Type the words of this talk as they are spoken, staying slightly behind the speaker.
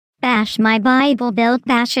Bash my Bible Belt,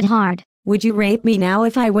 bash it hard. Would you rape me now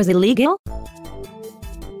if I was illegal?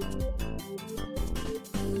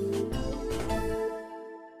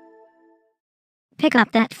 Pick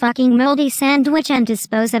up that fucking moldy sandwich and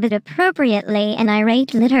dispose of it appropriately. An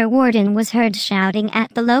irate litter warden was heard shouting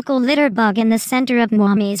at the local litter bug in the center of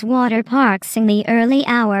Mommy's water parks in the early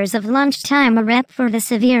hours of lunchtime. A rep for the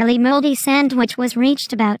severely moldy sandwich was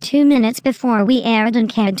reached about 2 minutes before we aired and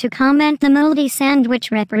cared to comment. The moldy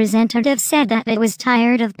sandwich representative said that it was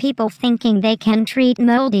tired of people thinking they can treat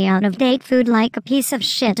moldy out-of-date food like a piece of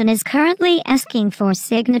shit and is currently asking for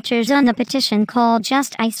signatures on the petition called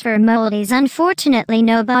Just Ice for Moldies. Unfortunately,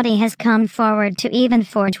 nobody has come forward to even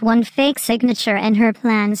forge one fake signature, and her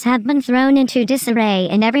plans have been thrown into disarray,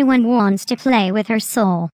 and everyone wants to play with her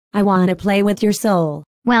soul. I want to play with your soul.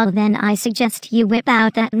 Well then, I suggest you whip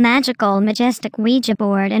out that magical, majestic Ouija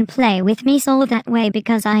board and play with me soul that way,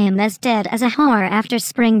 because I am as dead as a whore after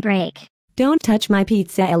spring break. Don't touch my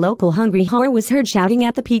pizza. A local hungry whore was heard shouting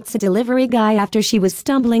at the pizza delivery guy after she was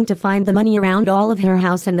stumbling to find the money around all of her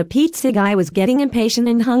house, and the pizza guy was getting impatient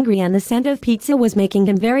and hungry, and the scent of pizza was making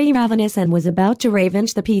him very ravenous and was about to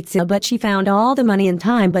revenge the pizza, but she found all the money in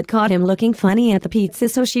time but caught him looking funny at the pizza,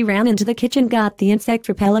 so she ran into the kitchen, got the insect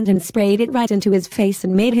repellent and sprayed it right into his face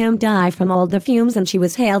and made him die from all the fumes, and she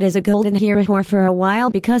was hailed as a golden hero whore for a while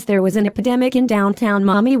because there was an epidemic in downtown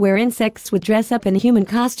Mommy where insects would dress up in human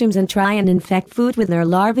costumes and try and infect food with their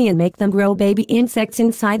larvae and make them grow baby insects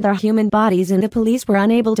inside their human bodies, and the police were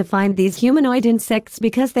unable to find these humanoid insects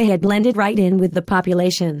because they had blended right in with the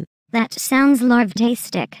population. That sounds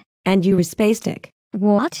larvtastic. And you were spastic.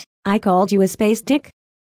 What? I called you a spastic?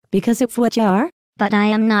 Because it's what you are? But I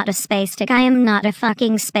am not a spastic. I am not a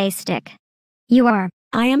fucking spastic. You are.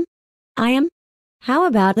 I am? How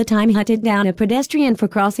about the time you hunted down a pedestrian for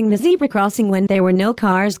crossing the zebra crossing when there were no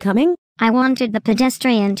cars coming? I wanted the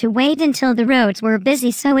pedestrian to wait until the roads were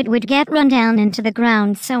busy so it would get run down into the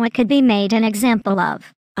ground so it could be made an example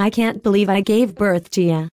of. I can't believe I gave birth to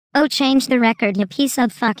ya. Oh, change the record, you piece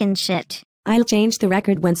of fucking shit. I'll change the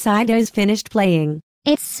record when Sida is finished playing.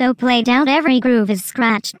 It's so played out, every groove is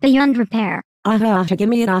scratched beyond repair. Give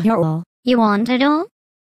me it all. You want it all?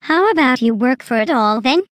 How about you work for it all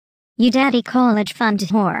then? You daddy college fund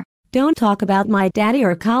whore. Don't talk about my daddy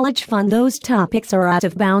or college fund. Those topics are out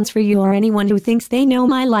of bounds for you or anyone who thinks they know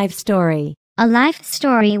my life story. A life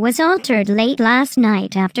story was altered late last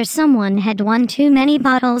night after someone had won too many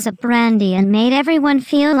bottles of brandy and made everyone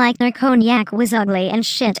feel like their cognac was ugly and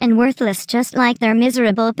shit and worthless, just like their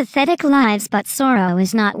miserable, pathetic lives. But sorrow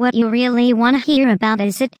is not what you really want to hear about,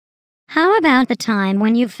 is it? How about the time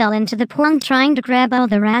when you fell into the pond trying to grab all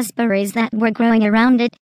the raspberries that were growing around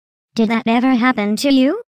it? Did that ever happen to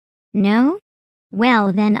you? No?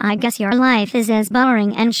 Well then, I guess your life is as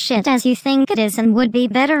boring and shit as you think it is and would be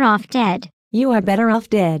better off dead. You are better off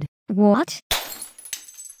dead. What?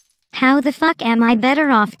 How the fuck am I better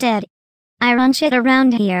off dead? I run shit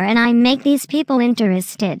around here and I make these people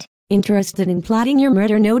interested. Interested in plotting your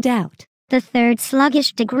murder, no doubt. The third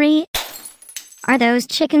sluggish degree. Are those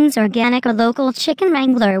chickens organic? A local chicken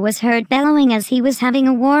wrangler was heard bellowing as he was having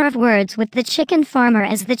a war of words with the chicken farmer,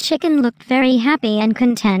 as the chicken looked very happy and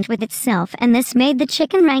content with itself, and this made the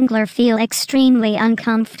chicken wrangler feel extremely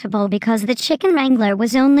uncomfortable because the chicken wrangler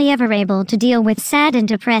was only ever able to deal with sad and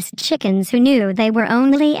depressed chickens who knew they were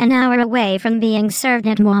only an hour away from being served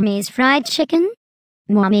at Mommy's fried chicken.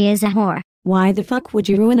 Mommy is a whore. Why the fuck would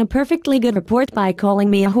you ruin a perfectly good report by calling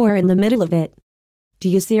me a whore in the middle of it? Do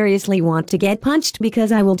you seriously want to get punched?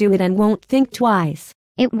 Because I will do it and won't think twice.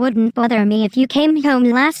 It wouldn't bother me if you came home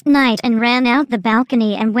last night and ran out the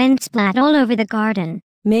balcony and went splat all over the garden.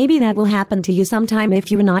 Maybe that will happen to you sometime if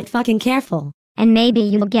you're not fucking careful. And maybe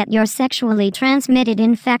you'll get your sexually transmitted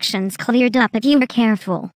infections cleared up if you're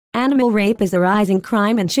careful. Animal rape is a rising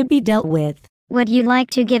crime and should be dealt with. Would you like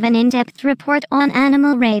to give an in-depth report on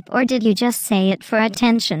animal rape, or did you just say it for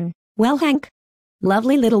attention? Well, Hank.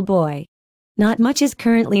 Lovely little boy. Not much is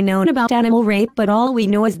currently known about animal rape, but all we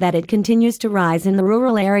know is that it continues to rise in the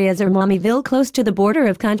rural areas of Mommyville close to the border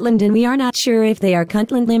of Cuntland, and we are not sure if they are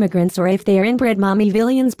Cuntland immigrants or if they are inbred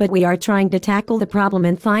Mommyvillians, but we are trying to tackle the problem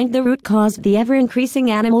and find the root cause of the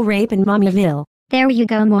ever-increasing animal rape in Mommyville. There you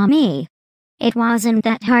go, Mommy. It wasn't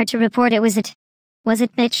that hard to report, was it? Was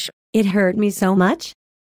it, bitch? It hurt me so much.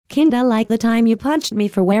 Kinda like the time you punched me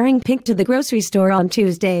for wearing pink to the grocery store on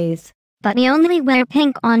Tuesdays. But we only wear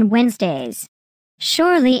pink on Wednesdays.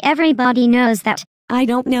 Surely everybody knows that. I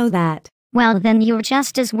don't know that. Well then, you're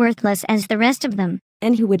just as worthless as the rest of them.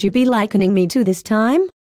 And who would you be likening me to this time?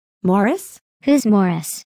 Morris? Who's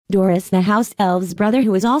Morris? Doris, the house elf's brother,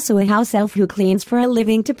 who is also a house elf who cleans for a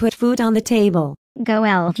living to put food on the table. Go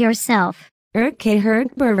elf yourself. K.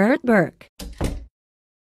 Herd Burk.